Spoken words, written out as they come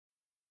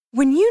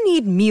When you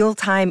need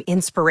mealtime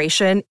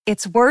inspiration,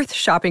 it's worth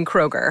shopping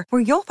Kroger,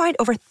 where you'll find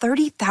over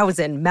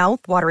 30,000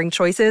 mouth-watering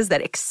choices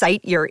that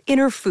excite your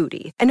inner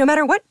foodie. And no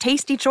matter what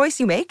tasty choice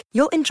you make,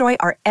 you'll enjoy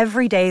our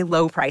everyday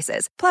low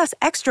prices, plus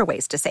extra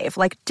ways to save,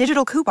 like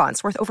digital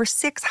coupons worth over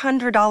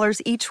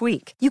 $600 each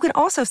week. You can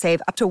also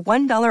save up to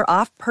 $1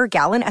 off per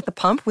gallon at the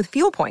pump with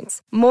fuel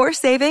points. More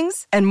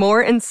savings and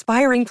more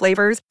inspiring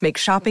flavors make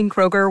shopping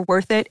Kroger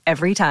worth it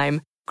every time.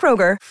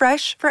 Kroger,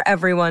 fresh for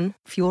everyone.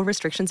 Fuel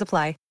restrictions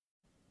apply.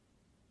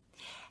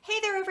 Hey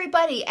there,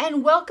 everybody,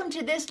 and welcome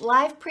to this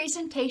live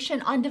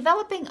presentation on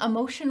developing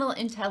emotional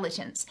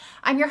intelligence.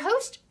 I'm your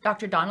host,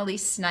 Dr.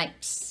 Dawn-Elise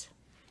Snipes.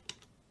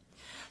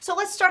 So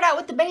let's start out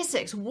with the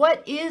basics.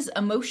 What is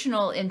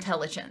emotional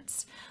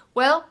intelligence?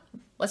 Well,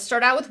 let's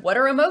start out with what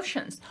are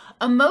emotions?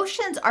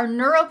 Emotions are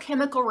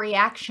neurochemical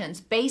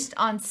reactions based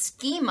on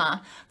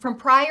schema from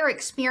prior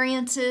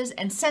experiences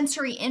and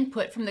sensory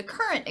input from the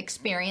current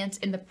experience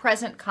in the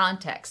present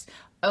context.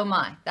 Oh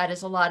my, that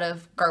is a lot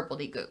of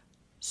garbledy-gook.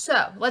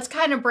 So let's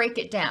kind of break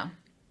it down.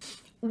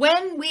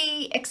 When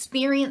we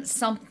experience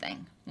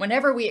something,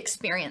 whenever we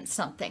experience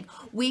something,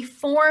 we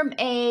form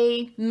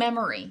a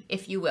memory,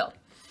 if you will.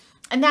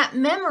 And that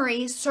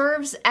memory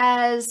serves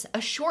as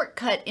a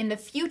shortcut in the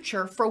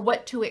future for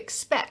what to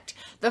expect.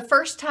 The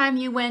first time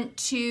you went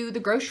to the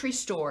grocery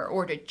store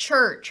or to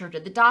church or to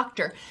the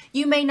doctor,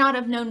 you may not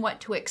have known what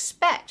to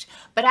expect.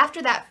 But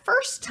after that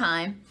first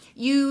time,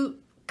 you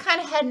kind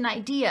of had an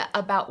idea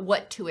about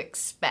what to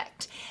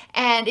expect.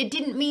 And it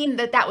didn't mean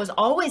that that was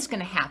always going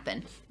to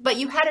happen, but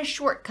you had a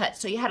shortcut.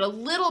 So you had a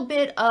little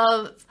bit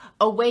of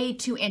a way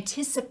to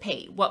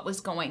anticipate what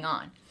was going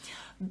on.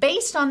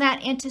 Based on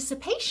that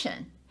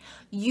anticipation,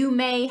 you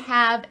may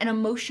have an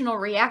emotional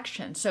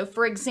reaction. So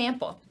for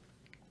example,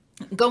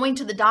 going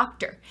to the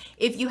doctor.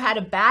 If you had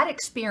a bad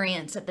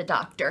experience at the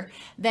doctor,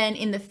 then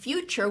in the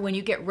future, when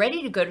you get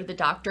ready to go to the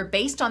doctor,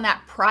 based on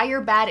that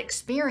prior bad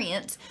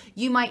experience,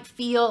 you might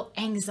feel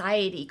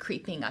anxiety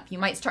creeping up. You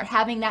might start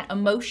having that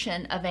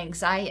emotion of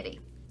anxiety.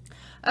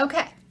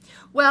 Okay,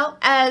 well,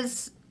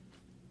 as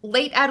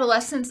late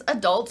adolescents,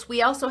 adults,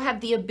 we also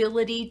have the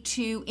ability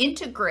to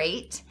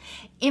integrate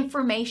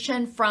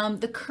information from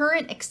the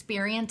current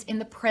experience in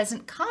the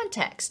present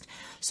context.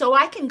 So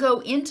I can go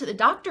into the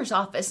doctor's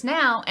office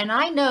now and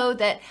I know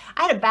that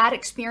I had a bad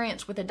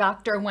experience with a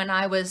doctor when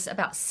I was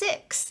about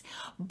 6,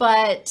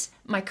 but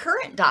my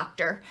current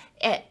doctor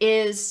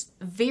is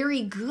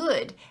very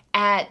good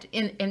at,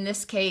 in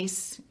this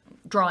case,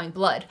 drawing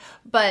blood.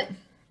 But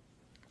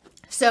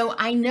so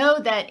I know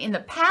that in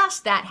the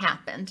past that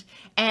happened,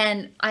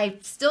 and I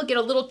still get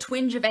a little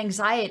twinge of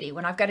anxiety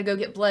when I've got to go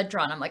get blood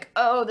drawn. I'm like,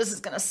 oh, this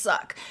is going to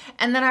suck.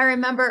 And then I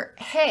remember,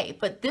 hey,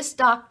 but this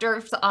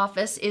doctor's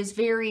office is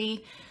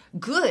very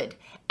good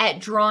at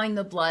drawing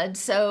the blood,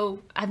 so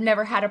I've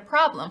never had a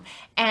problem.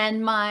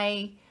 And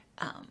my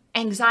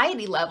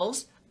anxiety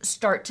levels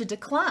start to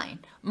decline.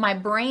 My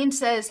brain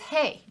says,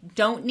 hey,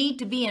 don't need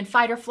to be in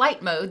fight or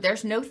flight mode.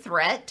 There's no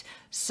threat,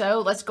 so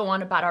let's go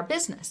on about our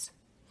business.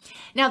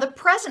 Now, the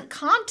present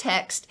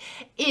context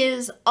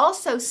is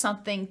also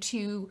something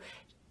to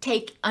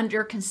take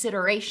under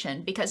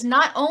consideration, because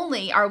not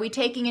only are we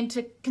taking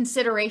into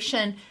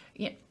consideration,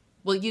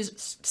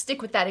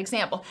 stick with that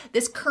example,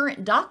 this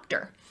current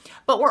doctor,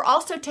 but we're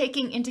also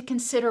taking into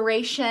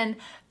consideration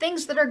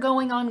things that are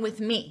going on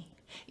with me.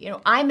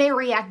 I may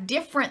react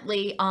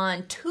differently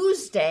on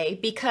Tuesday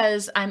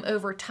because I'm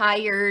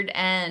overtired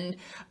and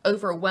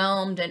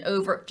overwhelmed and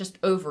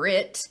over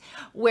it.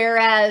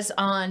 Whereas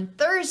on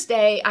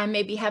Thursday, I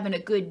may be having a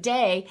good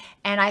day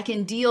and I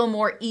can deal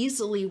more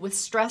easily with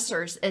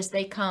stressors as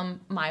they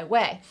come my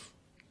way.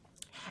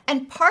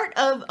 And part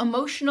of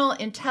emotional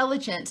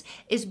intelligence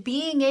is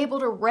being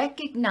able to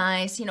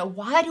recognize,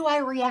 why do I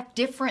react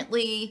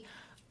differently?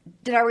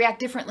 Did I react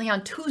differently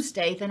on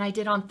Tuesday than I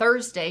did on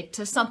Thursday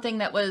to something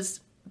that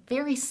was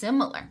very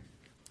similar?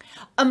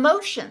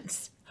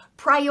 Emotions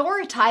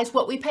prioritize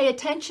what we pay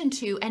attention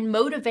to and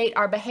motivate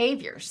our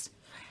behaviors.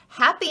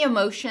 Happy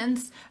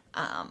emotions,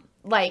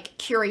 like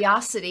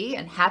curiosity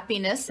and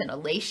happiness and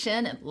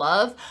elation and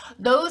love,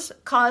 those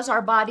cause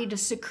our body to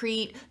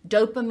secrete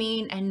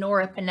dopamine and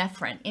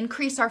norepinephrine,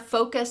 increase our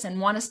focus and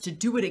want us to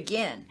do it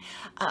again,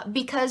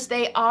 because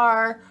they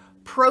are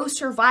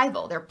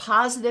pro-survival. They're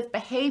positive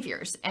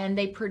behaviors and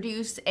they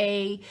produce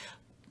a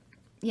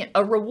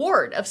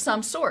reward of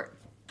some sort.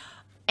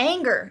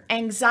 Anger,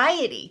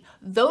 anxiety,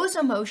 those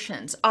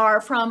emotions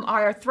are from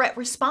our threat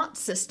response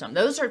system.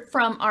 Those are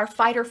from our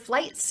fight or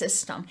flight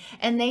system.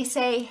 And they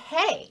say,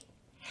 hey,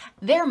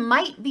 there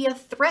might be a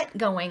threat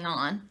going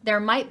on.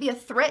 There might be a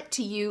threat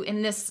to you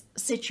in this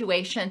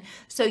situation.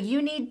 So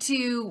you need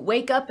to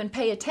wake up and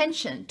pay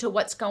attention to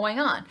what's going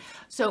on.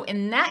 So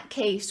in that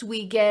case,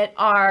 we get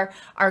our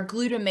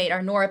glutamate,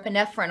 our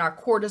norepinephrine, our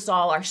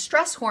cortisol, our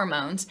stress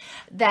hormones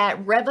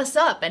that rev us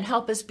up and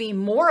help us be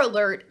more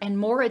alert and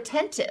more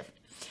attentive.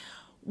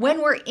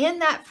 When we're in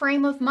that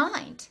frame of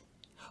mind,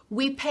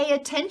 we pay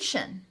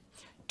attention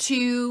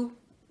to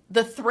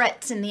the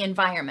threats in the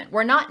environment.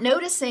 We're not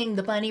noticing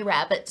the bunny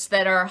rabbits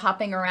that are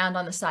hopping around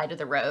on the side of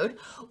the road.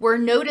 We're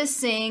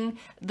noticing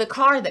the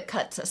car that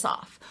cuts us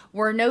off.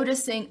 We're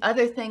noticing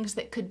other things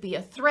that could be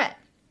a threat.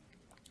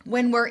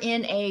 When we're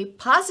in a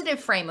positive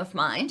frame of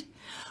mind,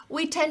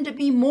 we tend to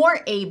be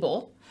more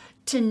able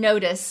to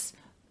notice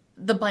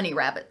the bunny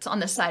rabbits on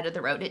the side of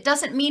the road. It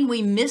doesn't mean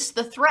we miss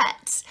the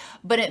threats,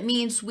 but it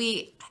means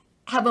we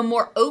have a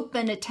more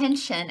open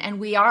attention and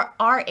we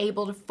are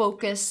able to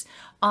focus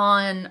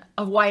on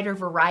a wider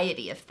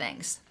variety of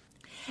things.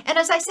 And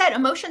as I said,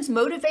 emotions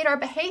motivate our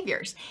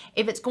behaviors.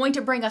 If it's going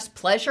to bring us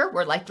pleasure,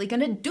 we're likely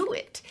going to do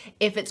it.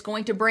 If it's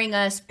going to bring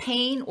us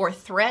pain or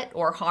threat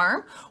or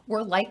harm,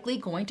 we're likely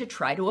going to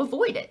try to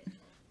avoid it.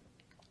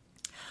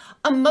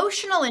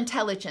 Emotional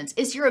intelligence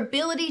is your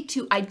ability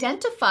to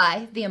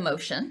identify the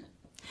emotion,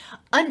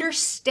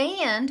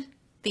 understand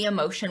the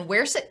emotion.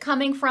 Where's it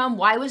coming from?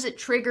 Why was it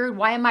triggered?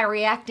 Why am I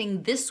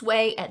reacting this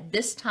way at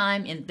this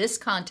time in this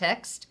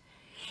context?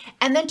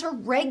 And then to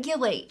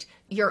regulate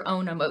your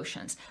own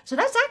emotions. So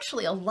that's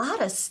actually a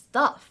lot of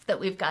stuff that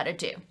we've got to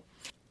do.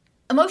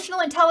 Emotional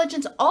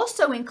intelligence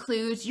also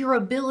includes your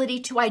ability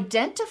to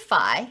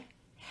identify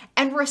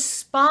and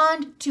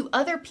respond to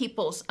other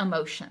people's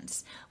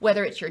emotions,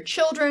 whether it's your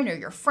children or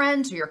your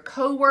friends or your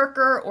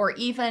coworker or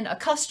even a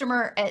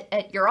customer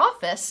at your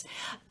office.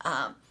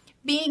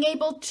 Being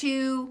able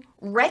to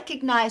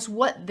recognize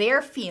what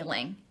they're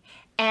feeling,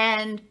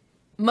 and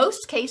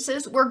most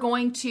cases we're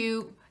going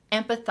to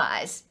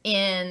empathize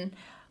in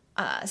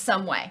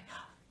some way.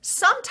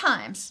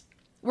 Sometimes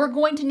we're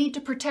going to need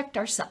to protect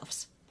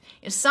ourselves.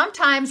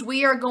 Sometimes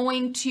we are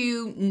going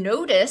to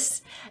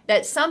notice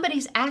that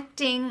somebody's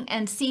acting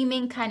and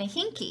seeming kind of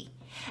hinky,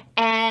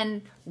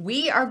 and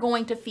we are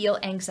going to feel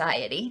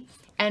anxiety,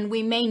 and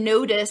we may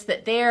notice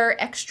that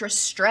they're extra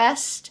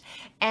stressed,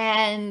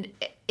 and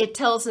it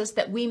tells us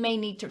that we may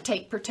need to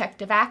take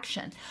protective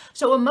action.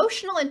 So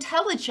emotional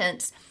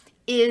intelligence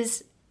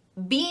is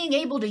being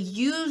able to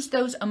use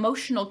those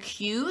emotional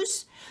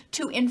cues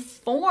to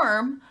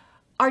inform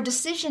our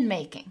decision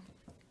making.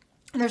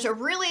 And there's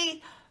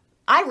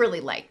I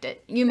really liked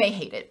it. You may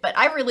hate it, but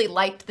I really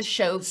liked the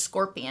show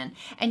Scorpion,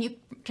 and you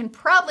can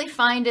probably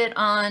find it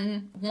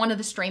on one of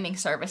the streaming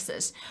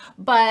services.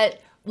 But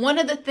one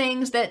of the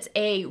things that's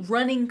a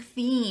running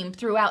theme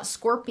throughout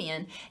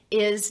Scorpion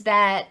is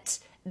that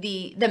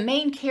the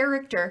main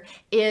character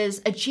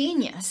is a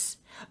genius,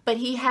 but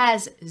he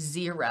has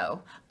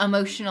zero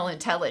emotional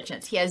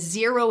intelligence. He has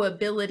zero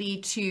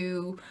ability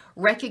to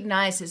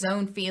recognize his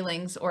own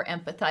feelings or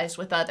empathize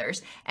with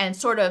others, and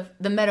sort of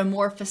the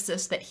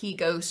metamorphosis that he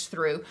goes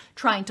through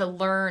trying to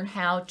learn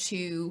how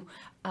to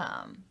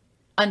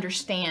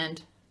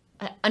understand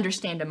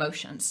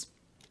emotions.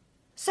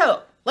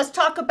 So let's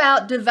talk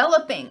about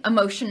developing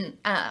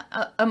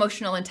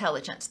emotional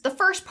intelligence. The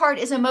first part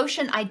is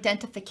emotion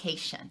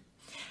identification.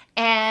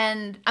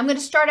 And I'm going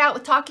to start out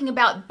with talking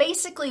about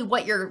basically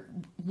what you're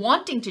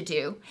wanting to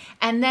do,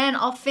 and then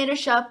I'll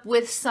finish up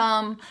with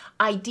some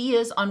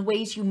ideas on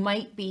ways you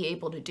might be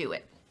able to do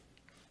it.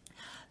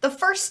 The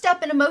first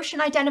step in emotion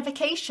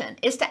identification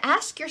is to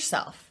ask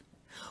yourself,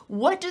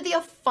 what do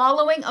the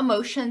following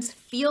emotions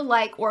feel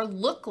like or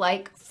look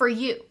like for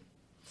you?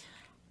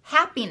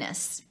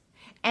 Happiness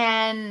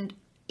and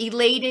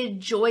elated,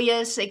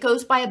 joyous, it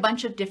goes by a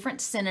bunch of different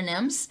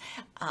synonyms.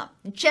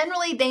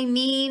 Generally, they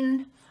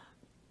mean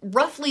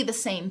roughly the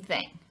same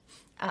thing.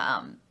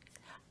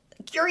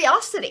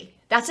 Curiosity,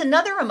 that's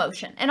another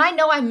emotion. And I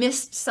know I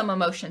missed some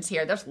emotions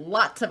here. There's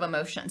lots of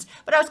emotions,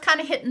 but I was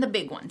kind of hitting the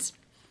big ones.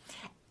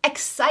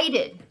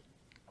 Excited.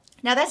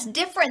 Now that's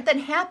different than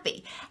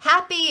happy.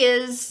 Happy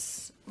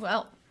is,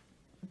 well,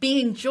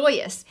 being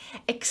joyous.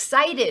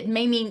 Excited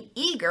may mean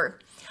eager.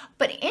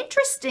 But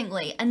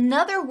interestingly,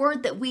 another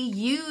word that we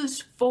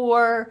use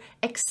for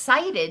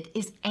excited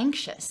is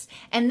anxious.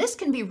 And this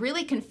can be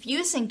really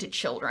confusing to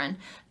children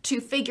to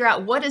figure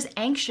out, what does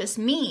anxious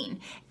mean?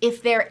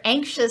 If they're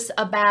anxious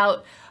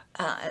about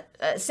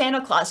Santa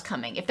Claus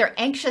coming, if they're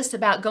anxious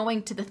about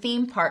going to the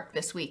theme park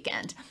this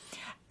weekend,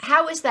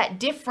 how is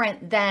that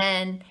different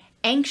than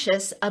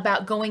anxious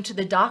about going to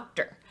the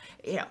doctor?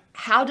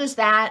 How does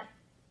that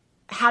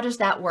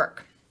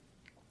work?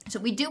 So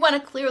we do want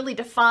to clearly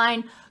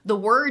define the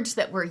words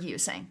that we're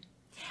using.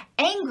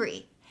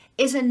 Angry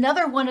is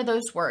another one of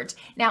those words.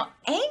 Now,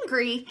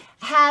 angry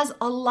has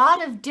a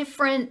lot of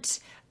different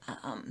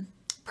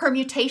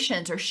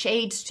permutations or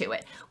shades to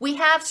it. We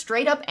have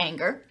straight up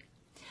anger,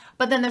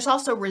 but then there's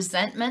also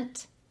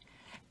resentment,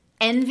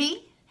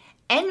 envy.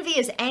 Envy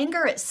is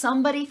anger at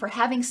somebody for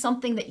having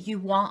something that you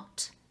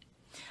want.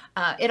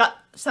 It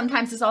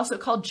sometimes is also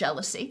called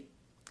jealousy.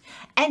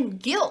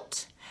 And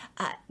guilt.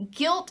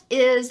 Guilt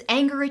is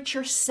anger at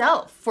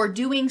yourself for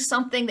doing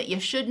something that you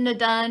shouldn't have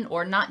done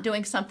or not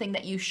doing something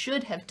that you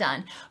should have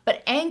done.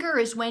 But anger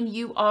is when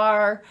you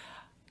are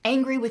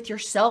angry with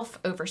yourself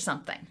over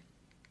something.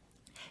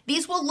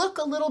 These will look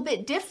a little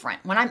bit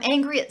different. When I'm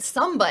angry at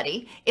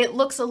somebody, it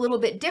looks a little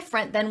bit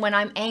different than when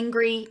I'm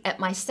angry at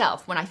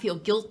myself, when I feel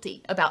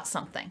guilty about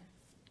something.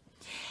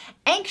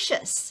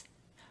 Anxious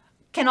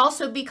can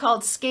also be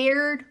called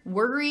scared,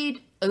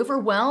 worried,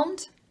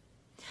 overwhelmed.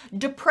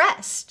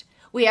 Depressed,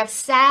 we have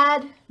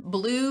sad,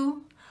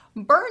 blue,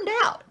 burned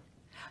out.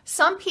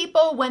 Some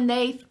people, when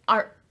they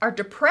are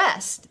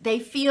depressed, they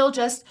feel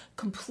just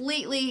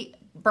completely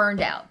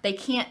burned out. They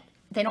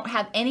don't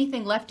have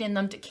anything left in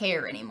them to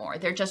care anymore.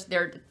 They're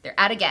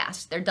out of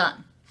gas. They're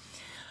done.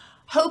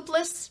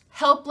 Hopeless,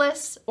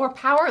 helpless, or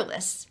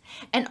powerless.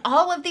 And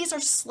all of these are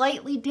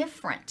slightly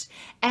different.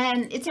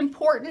 And it's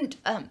important,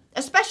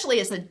 especially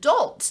as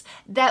adults,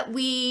 that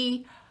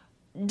we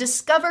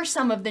discover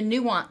some of the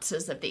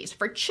nuances of these.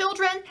 For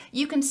children,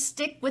 you can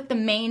stick with the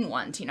main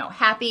ones,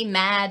 happy,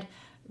 mad,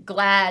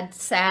 glad,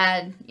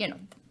 sad,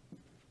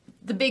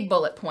 the big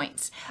bullet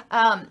points.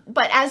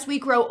 But as we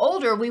grow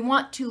older, we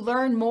want to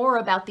learn more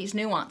about these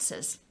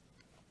nuances.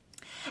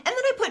 And then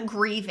I put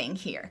grieving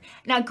here.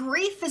 Now,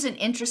 grief is an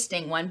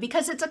interesting one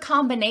because it's a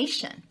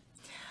combination.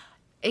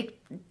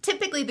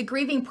 Typically, the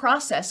grieving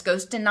process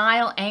goes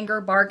denial, anger,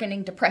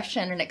 bargaining,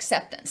 depression, and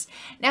acceptance.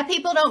 Now,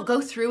 people don't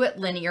go through it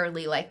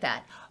linearly like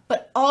that,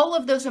 but all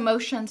of those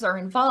emotions are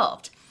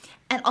involved.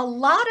 And a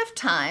lot of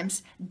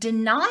times,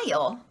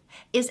 denial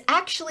is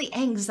actually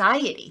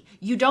anxiety.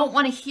 You don't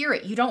want to hear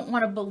it. You don't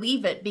want to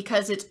believe it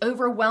because it's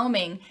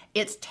overwhelming.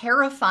 It's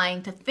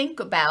terrifying to think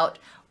about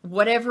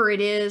whatever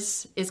it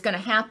is going to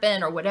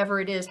happen or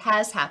whatever it is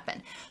has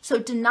happened. So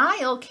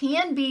denial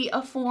can be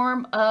a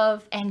form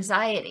of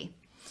anxiety.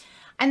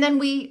 And then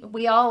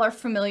we all are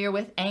familiar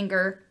with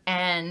anger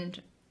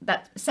and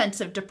that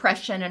sense of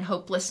depression and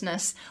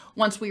hopelessness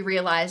once we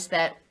realize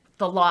that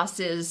the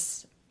loss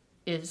is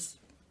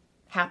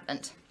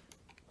happened.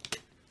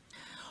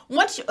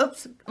 Let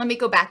me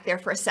go back there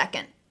for a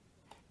second.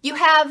 You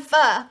have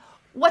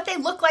what they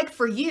look like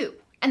for you.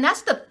 And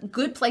that's the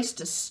good place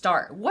to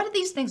start. What do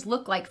these things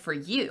look like for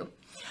you?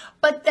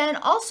 But then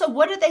also,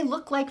 what do they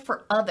look like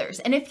for others?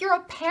 And if you're a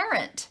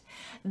parent,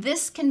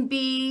 this can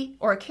be,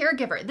 or a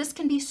caregiver, this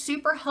can be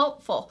super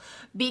helpful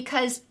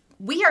because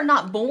we are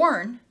not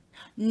born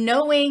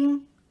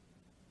knowing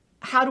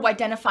how to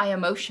identify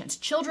emotions.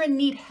 Children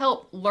need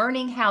help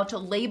learning how to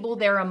label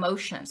their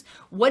emotions.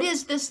 What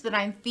is this that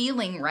I'm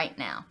feeling right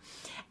now?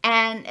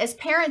 And as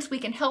parents, we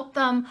can help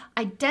them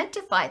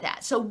identify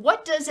that. So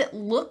what does it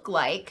look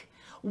like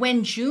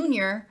when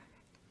Junior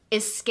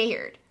is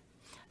scared?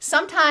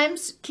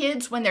 Sometimes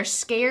kids, when they're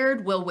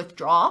scared, will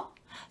withdraw.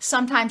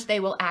 Sometimes they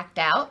will act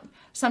out.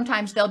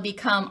 Sometimes they'll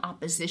become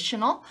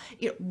oppositional.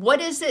 What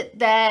is it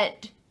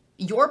that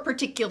your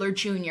particular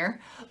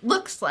Junior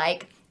looks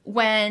like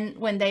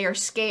when they are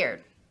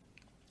scared?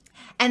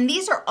 And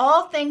these are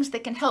all things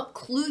that can help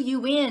clue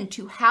you in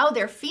to how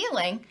they're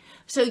feeling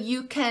so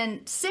you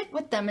can sit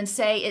with them and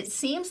say, it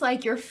seems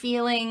like you're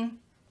feeling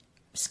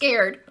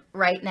scared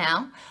right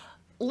now.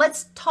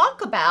 Let's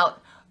talk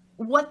about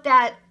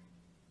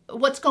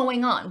what's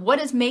going on. What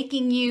is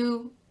making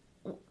you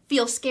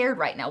feel scared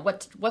right now?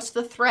 What's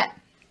the threat?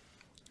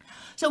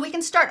 So we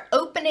can start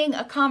opening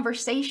a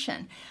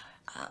conversation.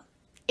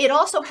 It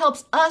also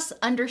helps us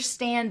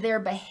understand their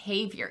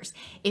behaviors.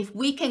 If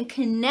we can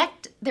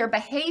connect their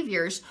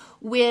behaviors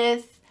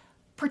with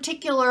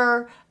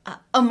particular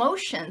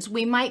emotions,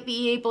 we might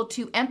be able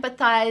to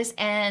empathize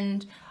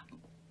and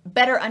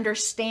better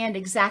understand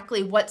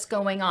exactly what's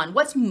going on,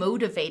 what's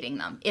motivating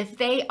them. If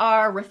they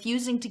are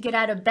refusing to get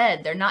out of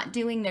bed, they're not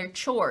doing their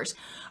chores,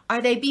 are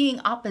they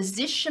being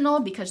oppositional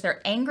because they're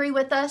angry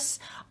with us?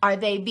 Are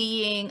they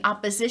being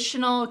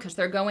oppositional because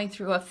they're going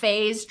through a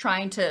phase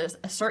trying to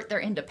assert their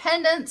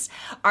independence?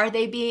 Are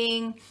they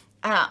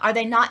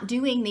not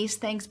doing these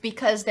things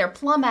because they're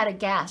plumb out of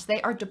gas?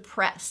 They are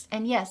depressed.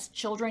 And yes,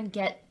 children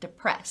get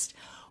depressed.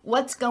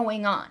 What's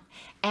going on?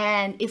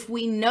 And if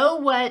we know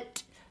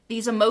what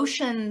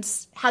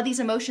how these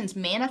emotions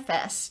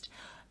manifest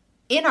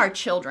in our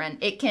children,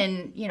 it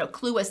can,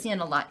 clue us in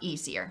a lot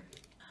easier.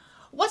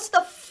 What's the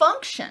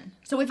function?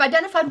 So we've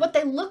identified what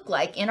they look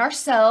like in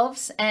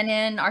ourselves and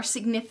in our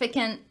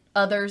significant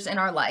others in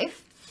our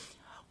life.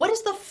 What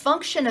is the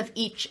function of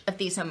each of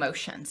these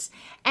emotions?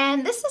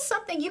 And this is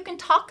something you can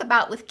talk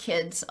about with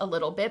kids a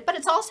little bit, but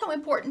it's also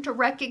important to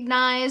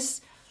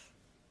recognize,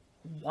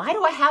 why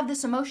do I have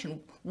this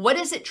emotion? What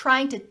is it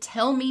trying to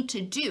tell me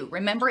to do?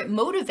 Remember, it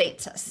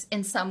motivates us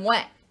in some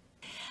way.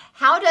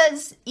 How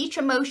does each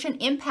emotion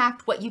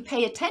impact what you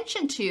pay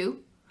attention to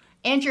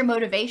and your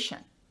motivation?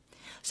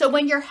 So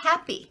when you're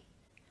happy,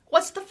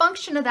 what's the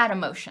function of that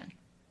emotion?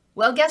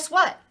 Well, guess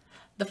what?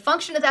 The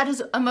function of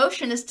that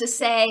emotion is to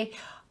say,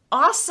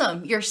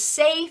 awesome, you're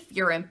safe,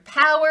 you're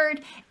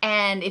empowered,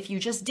 and if you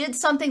just did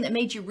something that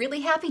made you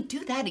really happy,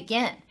 do that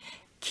again.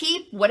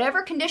 Keep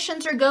whatever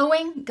conditions are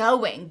going,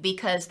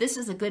 because this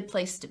is a good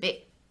place to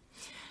be.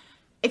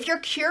 If you're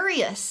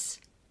curious,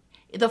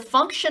 the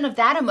function of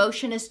that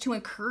emotion is to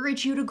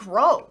encourage you to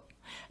grow,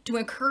 to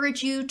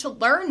encourage you to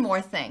learn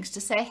more things, to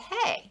say,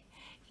 hey,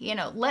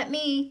 let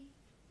me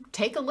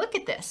take a look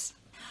at this.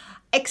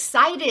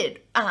 Excited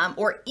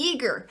or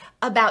eager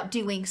about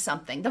doing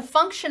something. The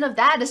function of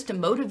that is to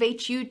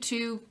motivate you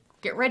to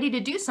get ready to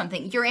do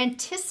something. You're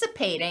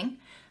anticipating,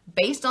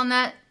 based on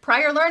that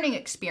prior learning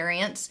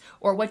experience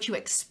or what you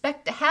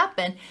expect to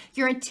happen,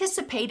 you're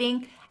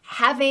anticipating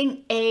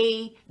having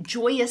a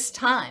joyous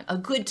time, a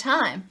good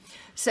time.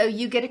 So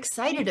you get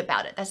excited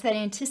about it. That's that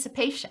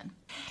anticipation.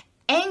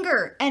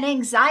 Anger and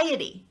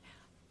anxiety,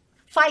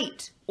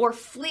 fight or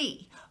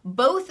flee.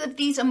 Both of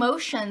these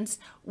emotions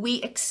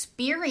we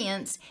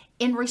experience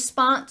in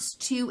response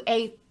to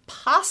a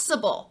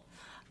possible,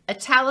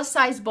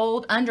 italicized,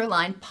 bold,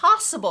 underlined,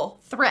 possible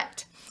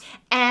threat.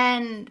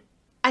 And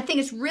I think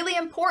it's really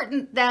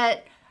important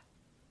that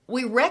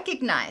we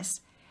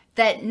recognize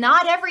that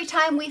not every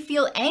time we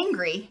feel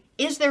angry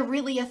is there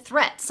really a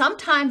threat.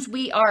 Sometimes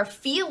we are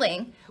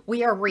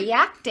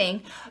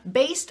reacting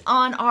based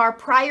on our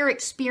prior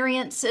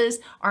experiences,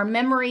 our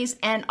memories,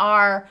 and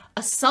our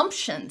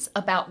assumptions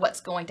about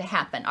what's going to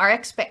happen, our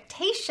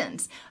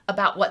expectations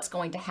about what's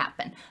going to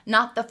happen,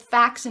 not the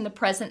facts in the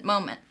present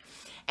moment.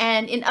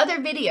 And in other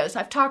videos,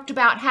 I've talked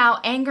about how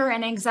anger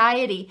and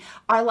anxiety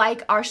are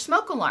like our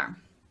smoke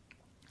alarm.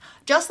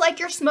 Just like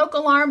your smoke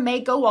alarm may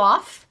go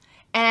off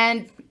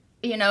and,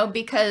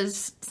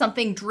 because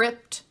something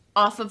dripped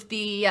off of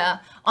the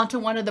onto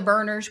one of the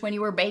burners when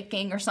you were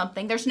baking or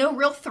something. There's no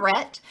real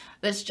threat.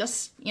 That's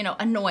just,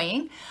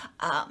 annoying.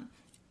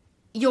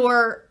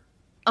 Your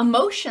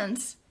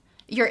emotions,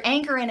 your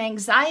anger and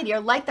anxiety are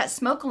like that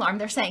smoke alarm.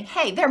 They're saying,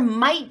 hey, there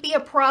might be a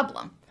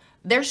problem.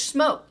 There's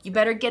smoke. You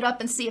better get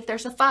up and see if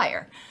there's a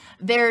fire.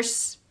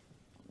 There's,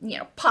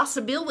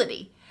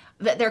 possibility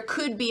that there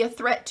could be a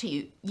threat to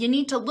you. You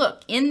need to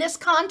look in this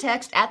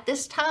context at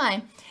this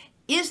time.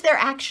 Is there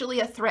actually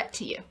a threat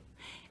to you?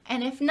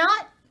 And if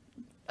not,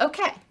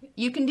 okay,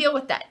 you can deal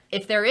with that.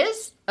 If there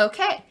is,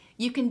 okay,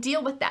 you can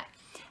deal with that.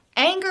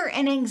 Anger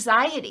and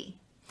anxiety.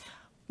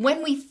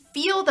 When we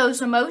feel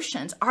those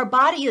emotions, our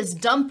body is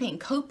dumping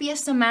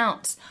copious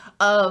amounts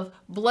of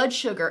blood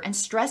sugar and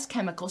stress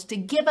chemicals to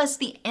give us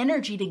the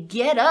energy to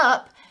get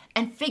up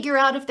and figure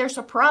out if there's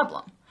a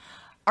problem.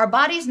 Our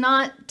body's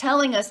not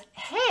telling us,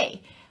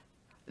 hey,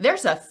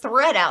 there's a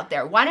threat out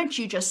there. Why don't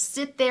you just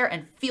sit there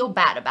and feel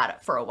bad about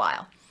it for a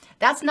while?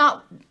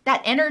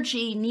 That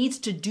energy needs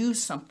to do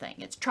something.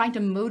 It's trying to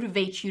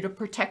motivate you to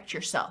protect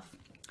yourself.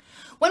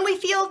 When we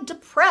feel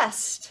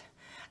depressed,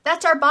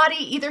 that's our body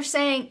either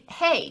saying,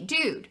 hey,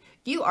 dude,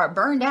 you are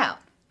burned out.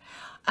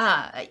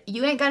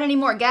 You ain't got any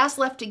more gas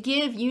left to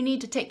give. You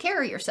need to take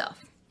care of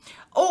yourself.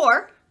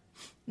 Or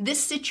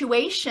this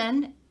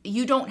situation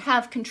you don't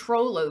have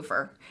control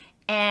over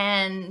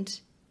and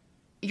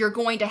you're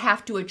going to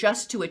have to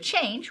adjust to a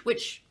change,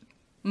 which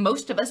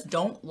most of us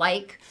don't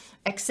like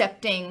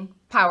accepting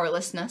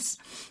powerlessness.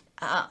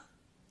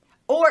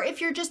 Or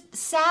if you're just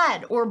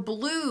sad or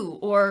blue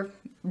or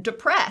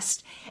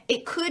depressed,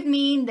 it could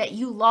mean that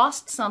you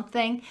lost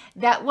something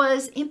that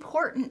was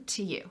important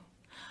to you.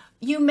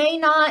 You may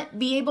not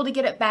be able to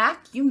get it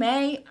back. You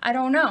may, I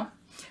don't know.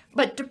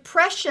 But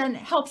depression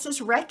helps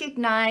us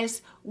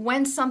recognize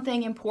when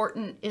something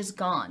important is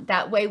gone.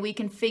 That way we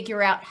can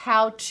figure out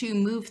how to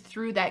move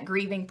through that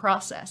grieving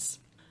process.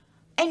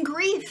 And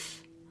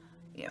grief,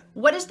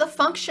 what is the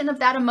function of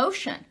that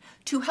emotion?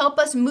 To help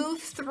us move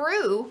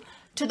through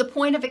to the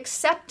point of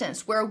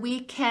acceptance where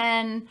we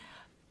can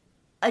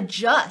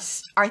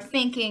adjust our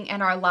thinking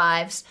and our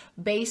lives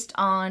based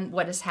on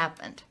what has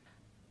happened.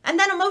 And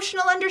then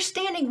emotional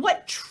understanding,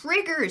 what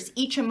triggers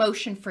each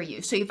emotion for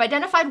you. So you've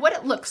identified what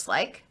it looks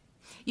like.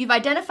 You've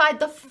identified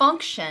the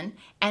function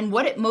and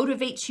what it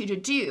motivates you to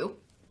do.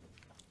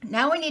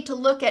 Now we need to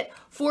look at,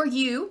 for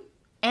you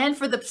and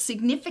for the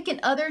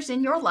significant others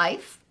in your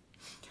life,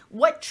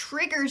 what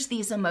triggers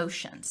these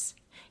emotions.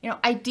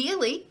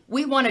 Ideally,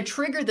 we want to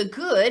trigger the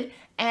good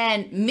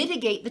and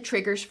mitigate the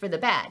triggers for the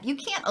bad. You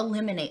can't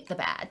eliminate the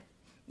bad.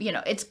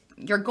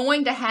 You're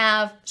going to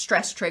have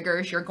stress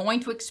triggers. You're going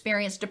to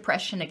experience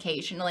depression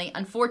occasionally.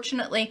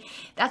 Unfortunately,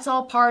 that's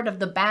all part of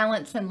the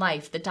balance in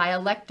life, the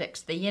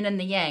dialectics, the yin and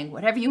the yang,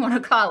 whatever you want to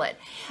call it.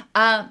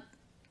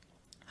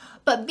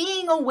 But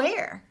being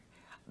aware,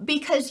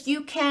 because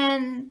you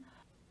can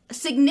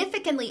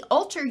significantly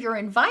alter your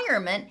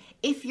environment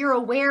if you're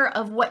aware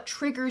of what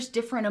triggers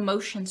different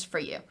emotions for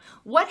you.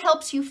 What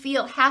helps you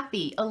feel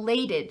happy,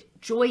 elated,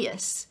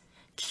 joyous,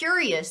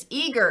 curious,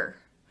 eager?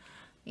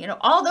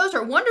 All those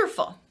are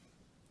wonderful.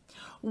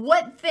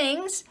 What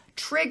things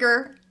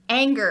trigger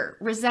anger,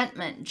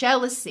 resentment,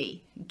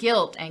 jealousy,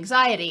 guilt,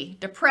 anxiety,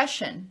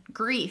 depression,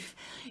 grief?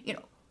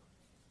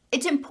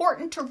 It's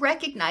important to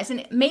recognize, and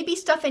it may be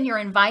stuff in your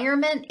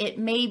environment. It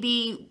may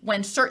be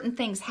when certain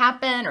things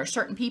happen or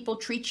certain people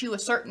treat you a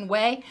certain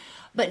way,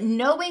 but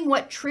knowing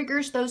what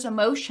triggers those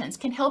emotions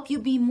can help you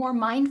be more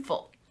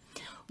mindful.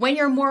 When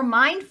you're more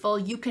mindful,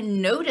 you can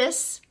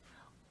notice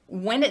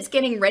when it's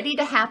getting ready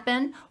to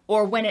happen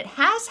or when it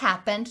has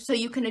happened so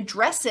you can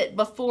address it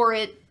before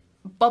it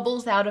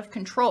bubbles out of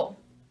control.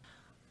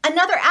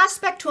 Another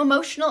aspect to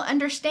emotional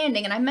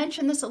understanding, and I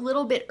mentioned this a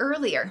little bit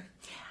earlier,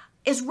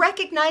 is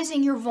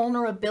recognizing your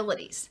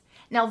vulnerabilities.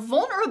 Now,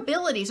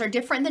 vulnerabilities are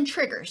different than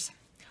triggers.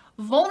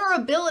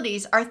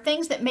 Vulnerabilities are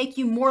things that make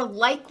you more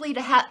likely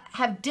to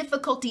have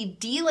difficulty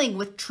dealing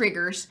with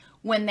triggers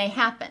when they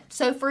happen.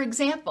 So, for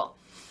example,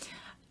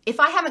 If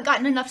I haven't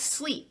gotten enough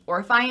sleep, or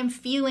if I am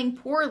feeling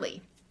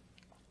poorly,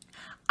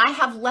 I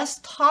have less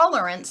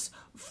tolerance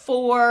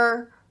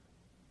for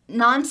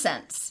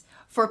nonsense,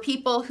 for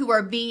people who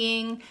are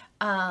being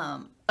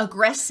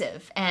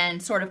aggressive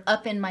and sort of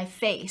up in my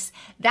face.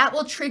 That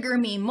will trigger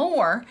me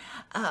more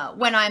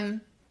when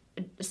I'm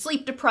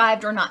sleep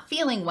deprived or not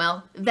feeling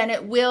well than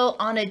it will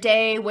on a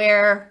day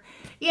where,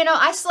 you know,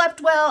 I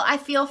slept well, I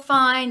feel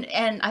fine,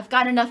 and I've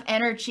got enough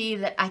energy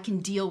that I can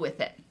deal with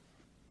it.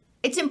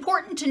 It's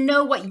important to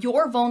know what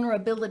your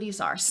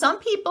vulnerabilities are. Some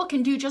people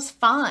can do just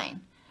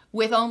fine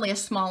with only a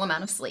small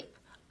amount of sleep.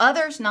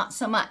 Others, not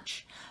so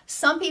much.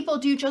 Some people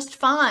do just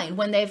fine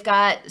when they've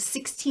got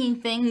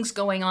 16 things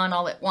going on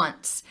all at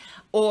once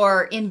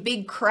or in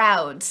big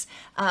crowds.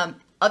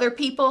 Other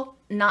people,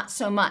 not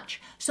so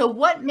much. So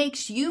what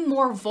makes you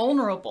more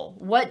vulnerable?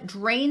 What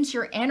drains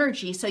your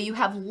energy so you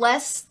have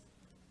less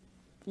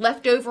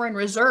left over in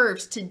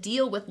reserves to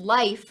deal with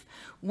life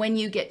when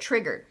you get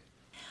triggered?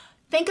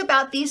 Think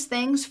about these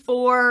things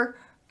for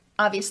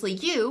obviously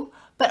you,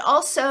 but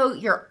also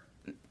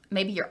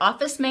maybe your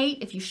office mate,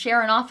 if you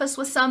share an office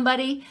with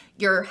somebody,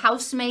 your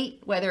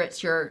housemate, whether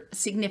it's your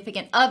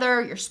significant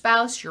other, your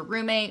spouse, your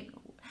roommate,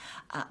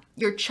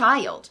 your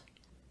child.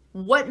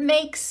 What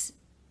makes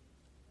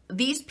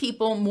these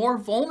people more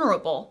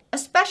vulnerable,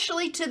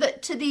 especially to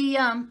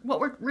the what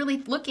we're really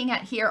looking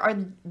at here are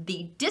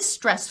the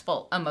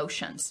distressful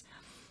emotions.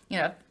 You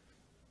know,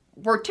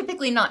 we're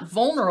typically not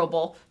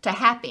vulnerable to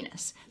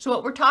happiness. So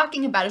what we're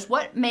talking about is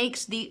what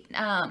makes the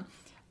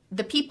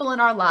people in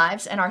our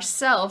lives and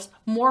ourselves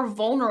more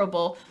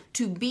vulnerable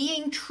to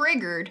being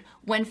triggered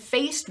when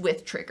faced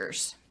with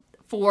triggers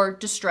for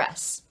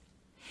distress.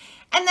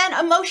 And then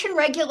emotion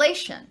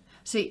regulation.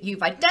 So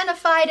you've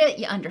identified it,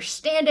 you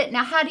understand it.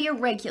 Now, how do you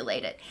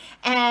regulate it?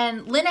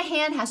 And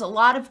Linehan has a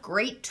lot of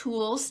great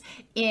tools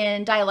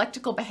in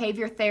dialectical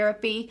behavior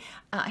therapy.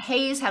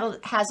 Hayes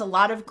has a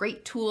lot of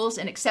great tools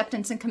in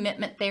acceptance and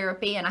commitment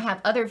therapy. And I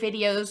have other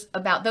videos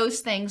about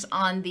those things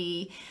on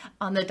the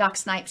Doc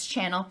Snipes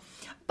channel.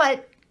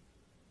 But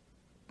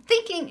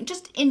thinking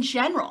just in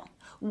general,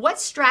 what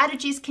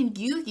strategies can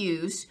you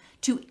use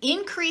to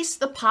increase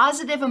the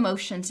positive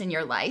emotions in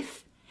your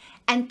life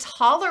and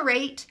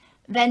tolerate,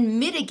 then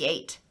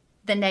mitigate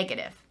the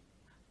negative?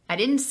 I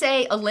didn't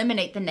say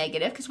eliminate the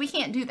negative because we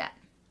can't do that.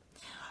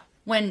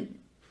 When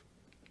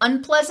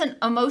unpleasant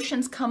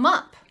emotions come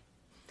up,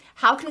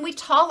 how can we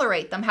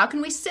tolerate them? How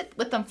can we sit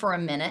with them for a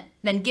minute,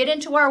 then get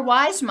into our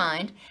wise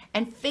mind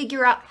and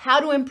figure out how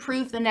to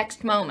improve the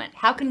next moment?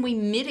 How can we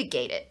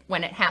mitigate it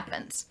when it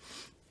happens?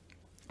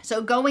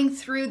 So going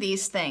through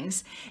these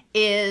things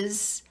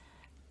is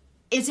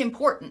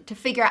important to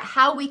figure out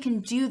how we can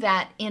do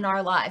that in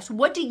our lives.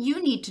 What do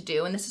you need to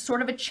do? And this is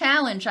sort of a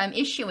challenge I'm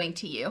issuing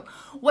to you.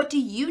 What do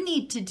you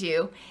need to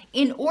do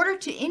in order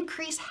to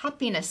increase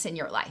happiness in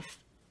your life?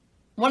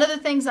 One of the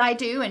things I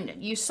do,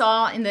 and you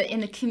saw in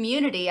the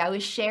community, I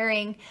was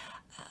sharing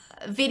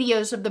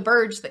videos of the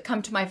birds that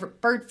come to my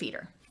bird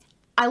feeder.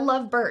 I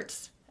love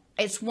birds.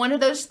 It's one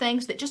of those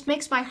things that just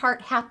makes my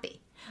heart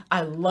happy.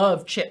 I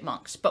love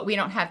chipmunks, but we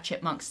don't have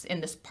chipmunks in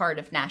this part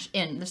of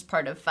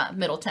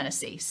Middle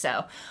Tennessee,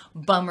 so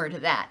bummer to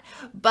that.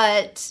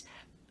 But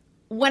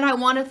when I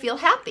want to feel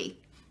happy,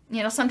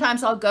 you know,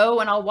 sometimes I'll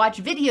go and I'll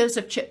watch videos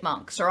of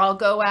chipmunks, or I'll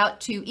go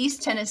out to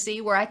East Tennessee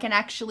where I can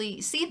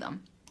actually see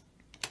them.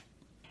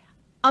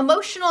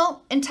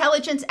 Emotional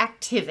intelligence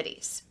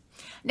activities.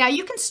 Now,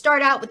 you can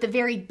start out with the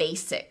very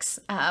basics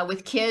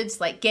with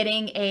kids, like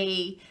getting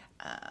a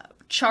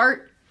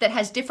chart that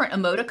has different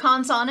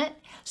emoticons on it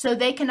so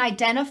they can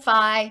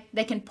identify,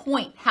 they can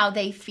point how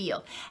they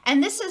feel.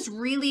 And this is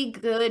really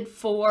good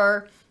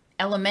for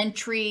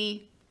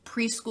elementary,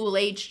 preschool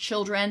age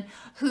children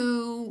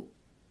who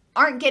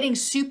aren't getting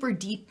super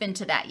deep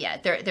into that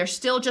yet. They're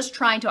still just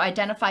trying to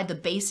identify the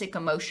basic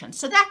emotions.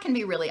 So that can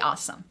be really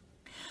awesome.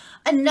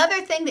 Another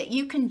thing that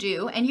you can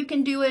do, and you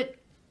can do it,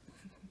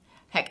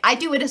 heck, I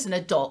do it as an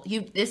adult.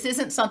 This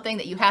isn't something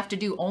that you have to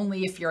do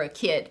only if you're a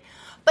kid.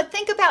 But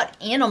think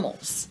about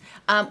animals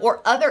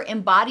or other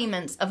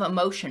embodiments of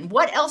emotion.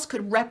 What else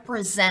could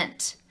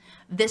represent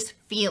this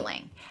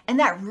feeling? And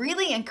that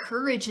really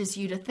encourages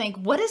you to think,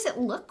 what does it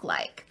look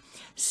like?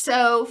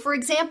 So, for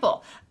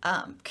example,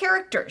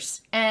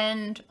 characters,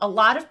 and a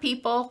lot of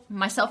people,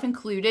 myself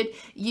included,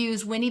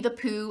 use Winnie the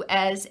Pooh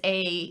as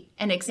an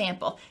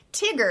example.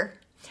 Tigger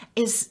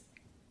is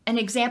an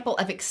example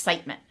of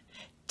excitement.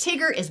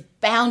 Tigger is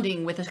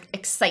bounding with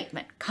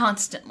excitement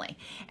constantly.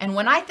 And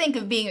when I think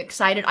of being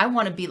excited, I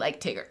want to be like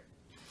Tigger.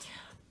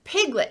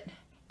 Piglet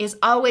is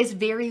always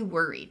very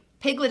worried.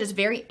 Piglet is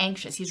very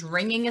anxious. He's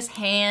wringing his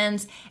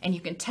hands, and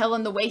you can tell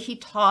in the way he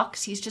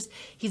talks. He's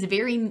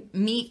very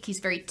meek. He's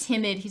very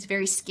timid. He's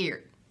very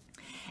scared.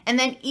 And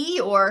then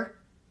Eeyore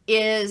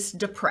is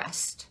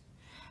depressed.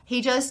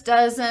 He just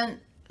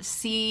doesn't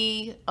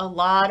see a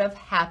lot of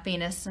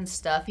happiness and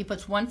stuff. He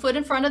puts one foot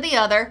in front of the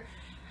other.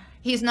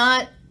 He's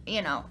not,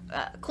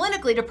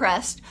 clinically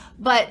depressed,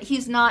 but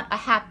he's not a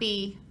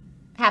happy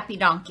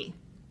donkey.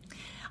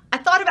 I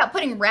thought about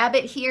putting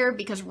Rabbit here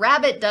because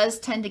Rabbit does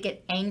tend to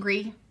get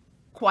angry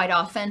quite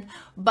often,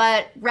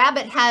 but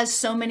Rabbit has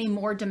so many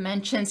more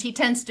dimensions. He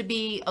tends to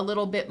be a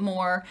little bit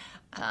more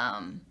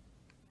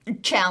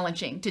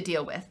challenging to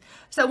deal with.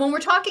 So when we're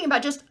talking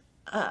about just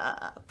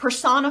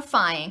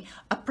personifying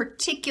a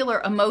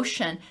particular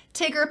emotion,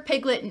 Tigger,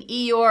 Piglet, and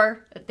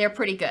Eeyore, they're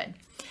pretty good.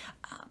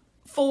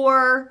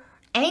 For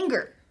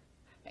anger,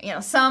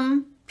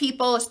 some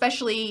people,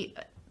 especially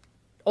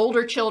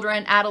older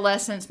children,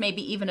 adolescents,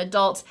 maybe even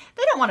adults,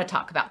 they don't want to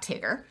talk about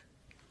Tigger.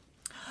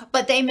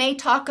 But they may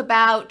talk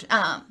about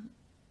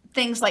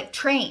things like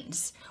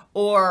trains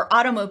or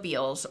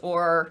automobiles,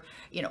 or,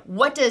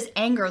 what does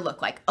anger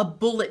look like? A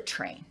bullet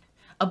train.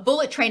 A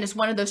bullet train is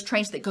one of those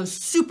trains that goes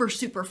super,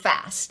 super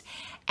fast.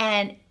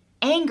 And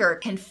anger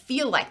can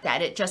feel like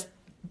that. It just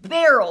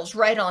barrels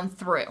right on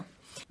through.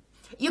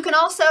 You can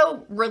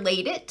also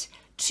relate it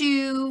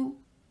to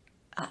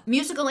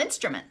musical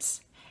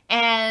instruments.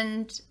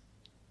 And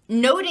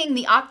noting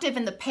the octave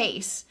and the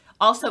pace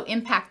also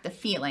impact the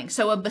feeling.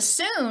 So a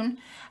bassoon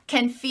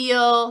can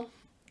feel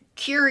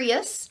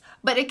curious,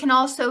 but it can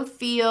also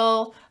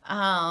feel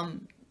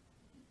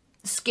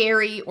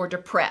scary or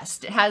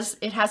depressed. It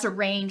has a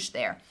range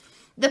there.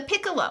 The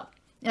piccolo,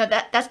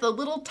 that's the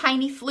little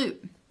tiny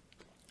flute.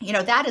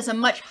 That is a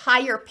much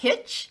higher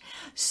pitch.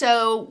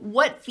 So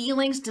what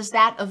feelings does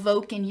that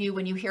evoke in you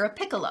when you hear a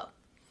piccolo?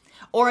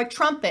 Or a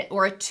trumpet,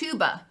 or a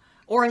tuba,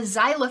 or a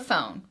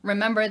xylophone.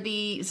 Remember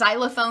the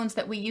xylophones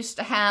that we used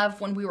to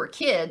have when we were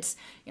kids?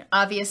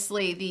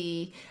 Obviously,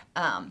 the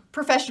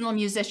professional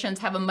musicians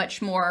have a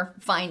much more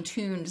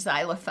fine-tuned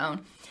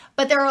xylophone.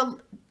 But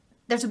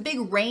there's a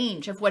big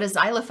range of what a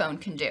xylophone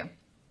can do.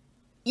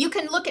 You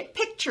can look at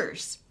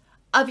pictures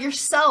of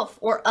yourself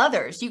or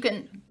others. You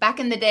can,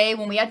 back in the day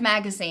when we had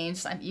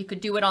magazines, you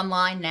could do it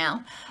online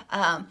now,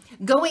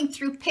 going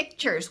through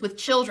pictures with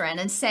children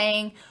and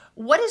saying,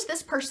 what is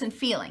this person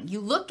feeling? You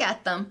look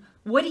at them,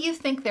 what do you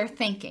think they're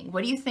thinking?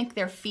 What do you think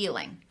they're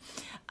feeling?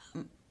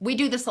 We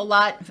do this a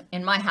lot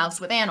in my house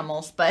with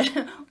animals, but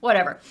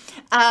whatever.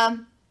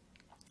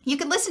 You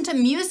can listen to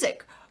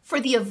music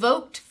for the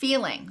evoked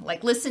feeling,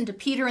 like listen to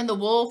Peter and the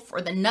Wolf or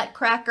the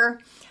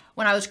Nutcracker.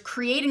 When I was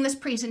creating this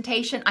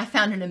presentation, I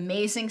found an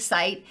amazing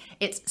site.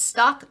 It's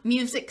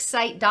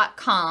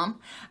stockmusicsite.com,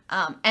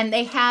 and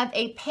they have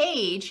a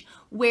page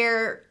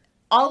where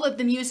all of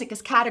the music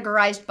is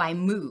categorized by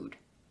mood.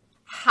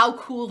 How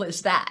cool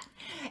is that?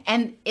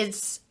 And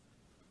it's,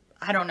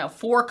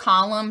 4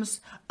 columns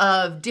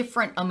of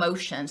different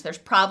emotions. There's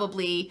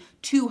probably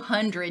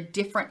 200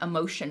 different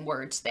emotion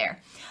words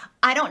there.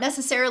 I don't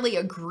necessarily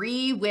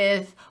agree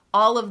with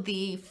all of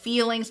the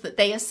feelings that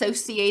they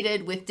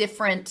associated with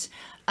different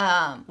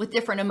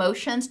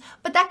emotions,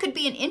 but that could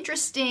be an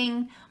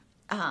interesting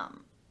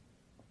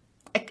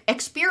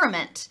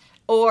experiment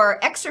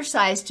or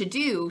exercise to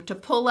do, to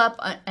pull up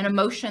an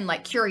emotion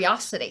like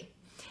curiosity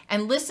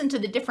and listen to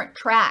the different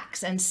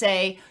tracks and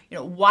say,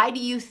 why do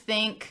you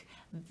think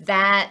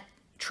that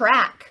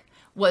track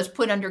was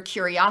put under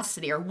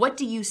curiosity? Or what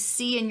do you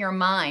see in your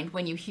mind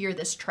when you hear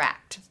this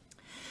track?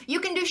 You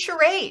can do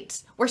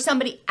charades where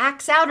somebody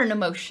acts out an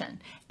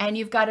emotion and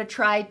you've got to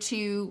try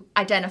to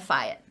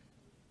identify it.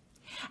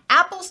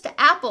 Apples to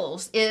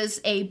Apples is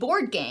a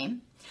board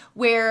game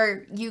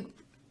where you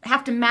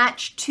have to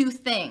match 2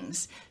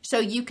 things. So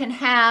you can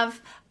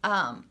have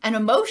an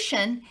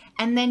emotion,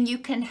 and then you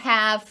can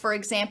have, for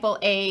example,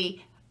 a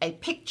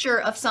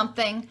picture of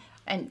something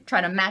and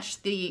try to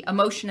match the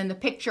emotion in the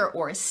picture,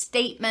 or a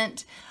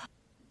statement.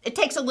 It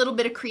takes a little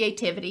bit of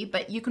creativity,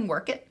 but you can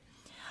work it.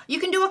 You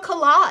can do a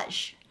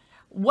collage.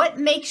 What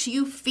makes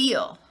you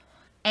feel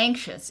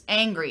anxious,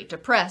 angry,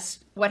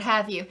 depressed, what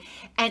have you?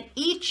 And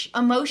each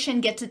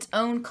emotion gets its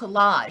own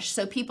collage,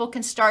 so people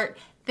can start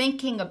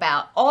thinking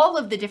about all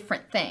of the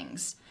different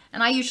things.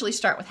 And I usually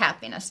start with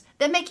happiness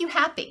that make you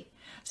happy.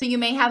 So you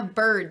may have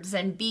birds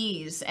and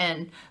bees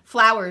and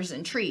flowers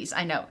and trees.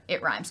 I know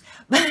it rhymes.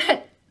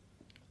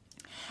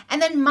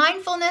 And then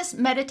mindfulness,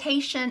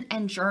 meditation,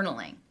 and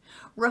journaling.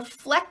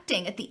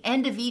 Reflecting at the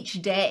end of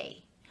each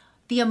day,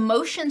 the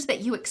emotions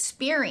that you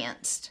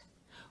experienced,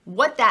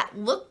 what that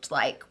looked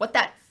like, what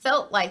that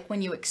felt like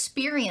when you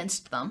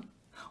experienced them,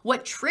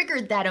 what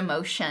triggered that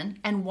emotion,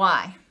 and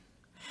why.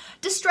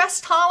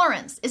 Distress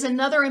tolerance is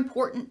another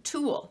important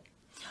tool.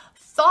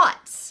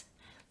 Thoughts.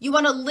 You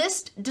want to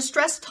list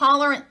distress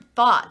tolerant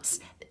thoughts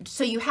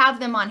so you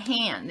have them on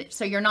hand,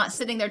 so you're not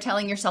sitting there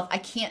telling yourself, I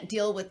can't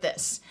deal with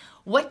this.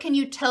 What can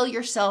you tell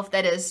yourself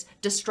that is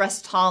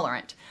distress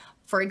tolerant?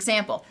 For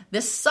example,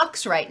 this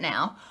sucks right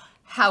now.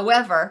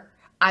 However,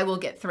 I will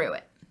get through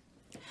it.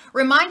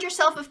 Remind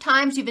yourself of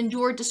times you've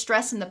endured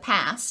distress in the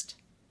past.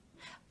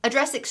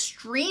 Address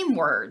extreme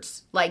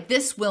words like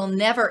this will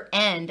never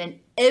end and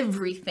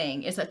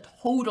everything is a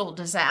total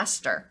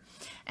disaster.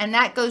 And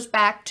that goes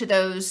back to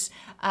those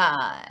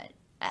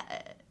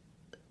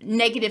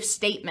negative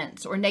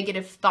statements or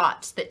negative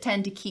thoughts that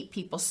tend to keep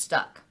people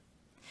stuck.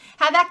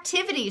 Have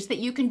activities that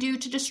you can do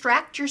to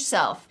distract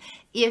yourself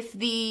if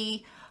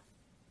the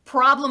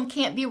problem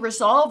can't be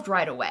resolved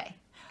right away.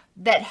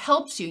 That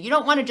helps you. You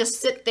don't want to just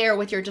sit there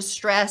with your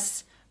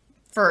distress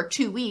for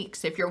 2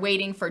 weeks if you're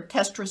waiting for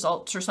test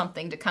results or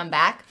something to come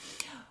back.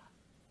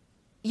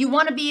 You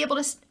want to be able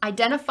to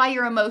identify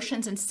your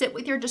emotions and sit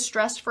with your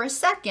distress for a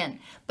second,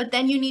 but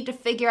then you need to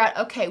figure out,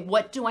 okay,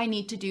 what do I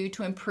need to do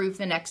to improve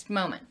the next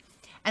moment?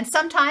 And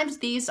sometimes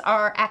these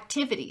are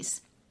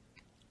activities.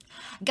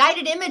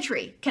 Guided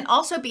imagery can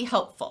also be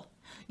helpful.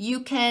 You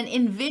can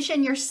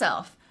envision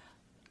yourself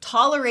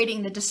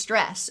tolerating the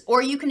distress,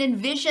 or you can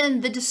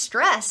envision the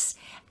distress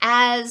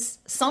as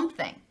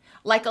something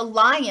like a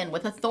lion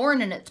with a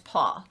thorn in its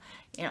paw.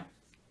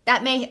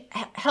 That may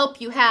help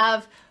you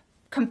have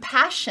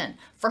compassion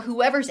for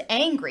whoever's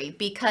angry,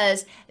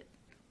 because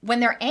when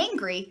they're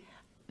angry,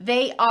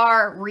 they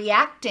are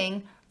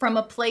reacting from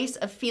a place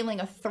of feeling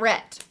a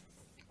threat.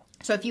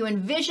 So if you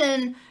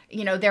envision,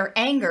 their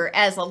anger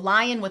as a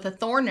lion with a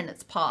thorn in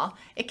its paw,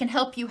 it can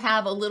help you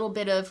have a little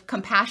bit of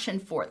compassion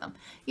for them.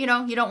 You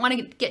don't want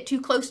to get too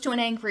close to an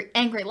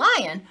angry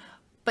lion,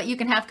 but you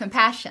can have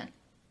compassion.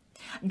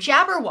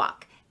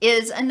 Jabberwock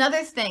is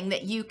another thing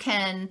that you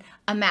can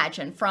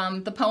imagine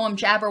from the poem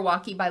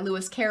Jabberwocky by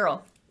Lewis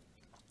Carroll.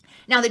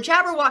 Now, the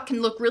Jabberwock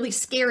can look really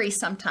scary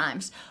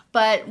sometimes,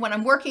 but when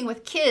I'm working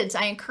with kids,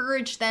 I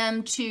encourage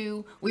them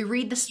we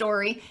read the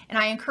story, and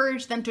I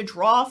encourage them to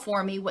draw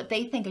for me what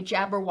they think a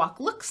Jabberwock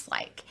looks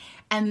like.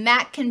 And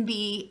that can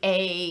be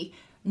a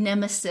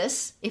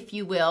nemesis, if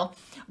you will,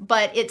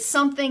 but it's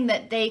something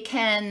that they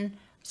can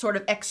sort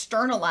of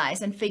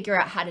externalize and figure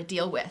out how to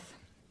deal with.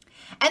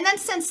 And then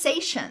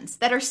sensations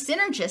that are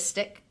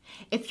synergistic.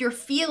 If you're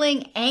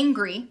feeling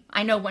angry,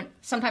 I know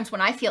sometimes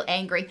when I feel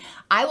angry,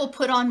 I will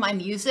put on my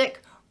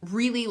music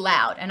really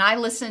loud, and I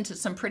listen to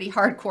some pretty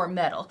hardcore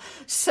metal.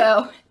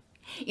 So,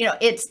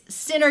 it's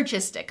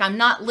synergistic. I'm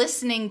not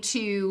listening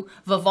to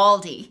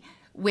Vivaldi,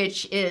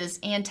 which is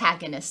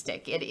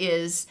antagonistic. It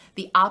is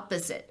the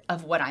opposite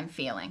of what I'm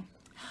feeling.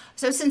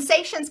 So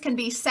sensations can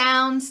be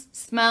sounds,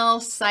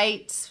 smells,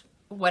 sights,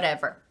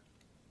 whatever.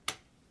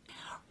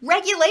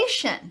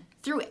 Regulation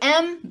through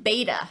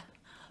M-beta.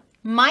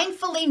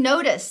 Mindfully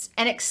notice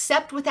and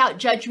accept without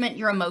judgment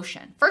your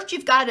emotion. First,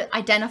 you've got to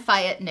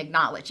identify it and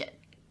acknowledge it.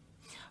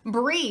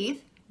 Breathe.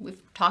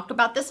 We've talked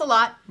about this a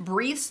lot.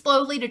 Breathe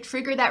slowly to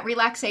trigger that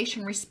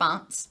relaxation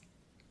response.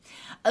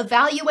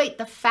 Evaluate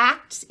the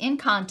facts in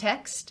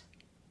context.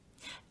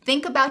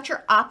 Think about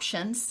your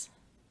options.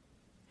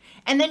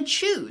 And then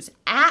choose.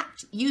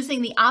 Act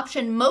using the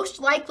option most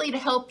likely to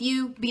help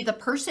you be the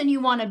person you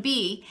want to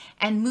be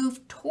and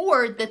move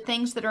toward the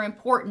things that are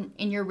important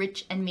in your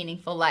rich and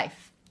meaningful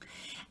life.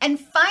 And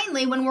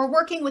finally, when we're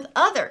working with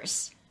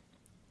others,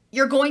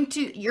 you're going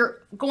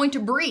to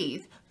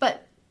breathe,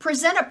 but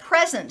present a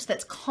presence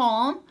that's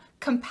calm,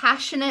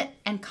 compassionate,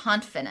 and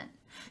confident.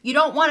 You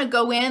don't want to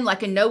go in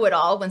like a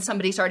know-it-all when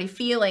somebody's already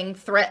feeling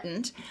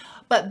threatened,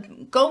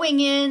 but going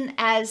in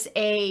as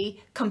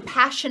a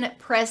compassionate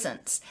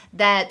presence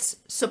that's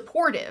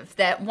supportive,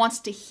 that wants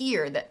to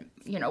hear, that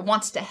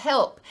wants to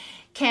help,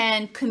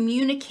 can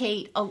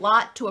communicate a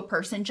lot to a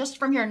person just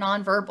from your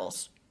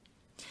nonverbals.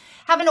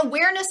 Have an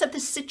awareness of the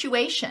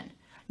situation.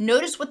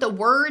 Notice what the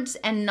words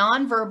and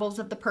nonverbals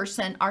of the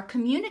person are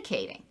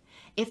communicating.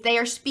 If they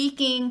are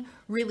speaking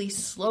really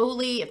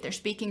slowly, if they're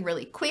speaking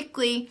really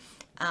quickly,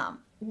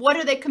 what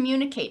are they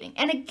communicating?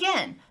 And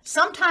again,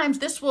 sometimes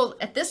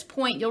at this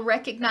point, you'll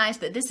recognize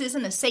that this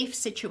isn't a safe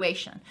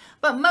situation.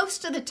 But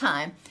most of the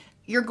time,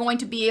 you're going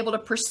to be able to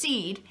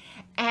proceed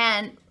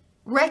and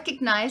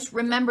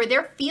remember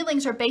their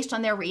feelings are based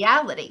on their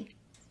reality.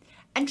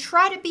 And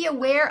try to be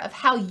aware of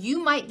how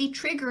you might be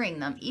triggering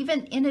them,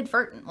 even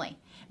inadvertently.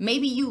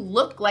 Maybe you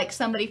look like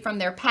somebody from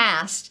their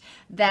past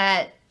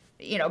that,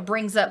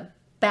 brings up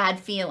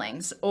bad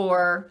feelings,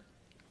 or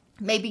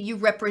maybe you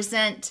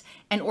represent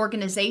an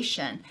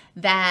organization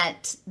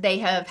that they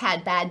have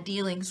had bad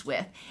dealings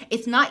with.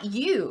 It's not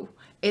you,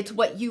 it's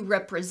what you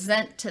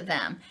represent to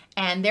them.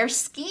 And their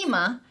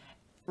schema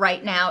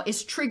right now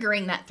is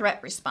triggering that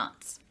threat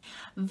response.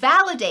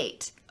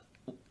 Validate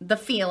the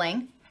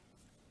feeling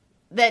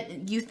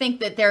that you think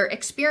that they're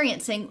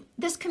experiencing.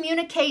 This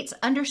communicates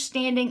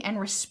understanding and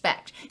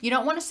respect. You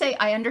don't want to say,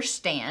 I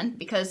understand,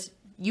 because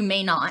you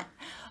may not,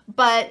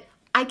 but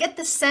I get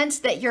the sense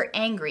that you're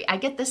angry. I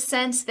get the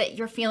sense that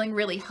you're feeling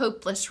really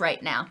hopeless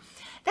right now.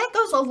 That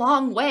goes a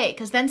long way,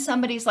 because then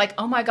somebody's like,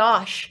 oh my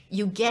gosh,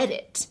 you get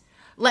it.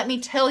 Let me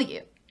tell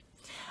you.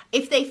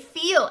 If they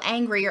feel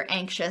angry or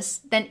anxious,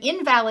 then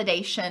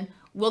invalidation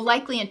will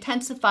likely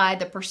intensify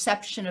the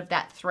perception of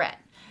that threat.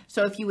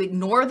 So if you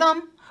ignore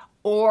them,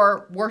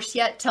 or worse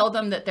yet, tell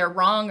them that they're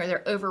wrong or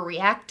they're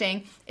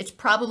overreacting, it's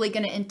probably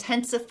going to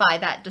intensify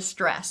that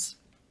distress.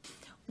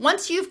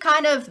 Once you've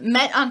kind of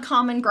met on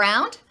common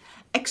ground,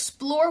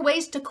 explore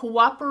ways to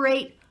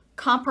cooperate,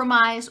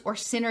 compromise, or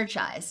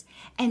synergize.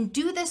 And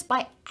do this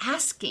by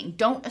asking.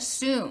 Don't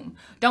assume.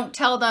 Don't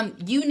tell them,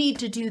 you need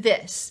to do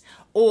this,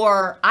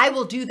 or I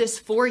will do this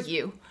for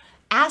you.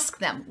 Ask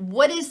them,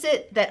 what is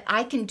it that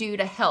I can do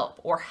to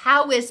help? Or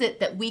how is it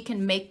that we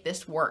can make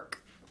this work?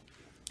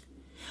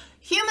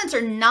 Humans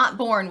are not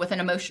born with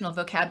an emotional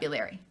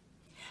vocabulary.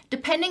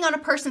 Depending on a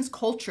person's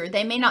culture,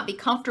 they may not be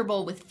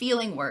comfortable with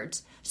feeling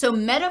words, so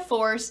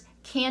metaphors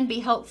can be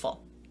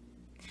helpful.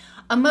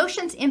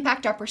 Emotions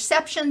impact our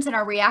perceptions and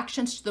our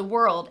reactions to the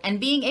world, and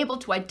being able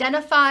to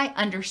identify,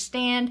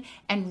 understand,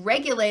 and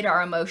regulate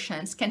our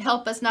emotions can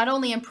help us not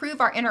only improve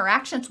our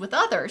interactions with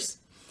others,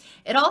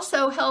 it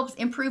also helps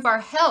improve our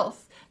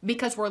health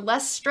because we're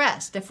less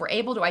stressed if we're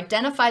able to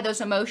identify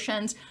those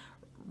emotions,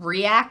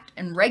 react,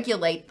 and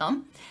regulate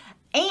them,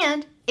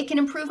 and it can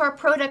improve our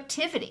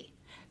productivity.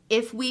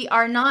 If we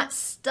are not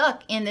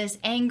stuck in this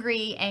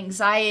angry,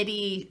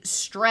 anxiety,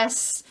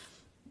 stress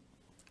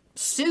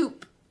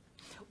soup,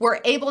 we're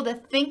able to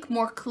think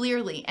more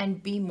clearly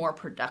and be more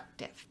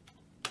productive.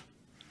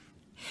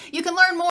 You can learn more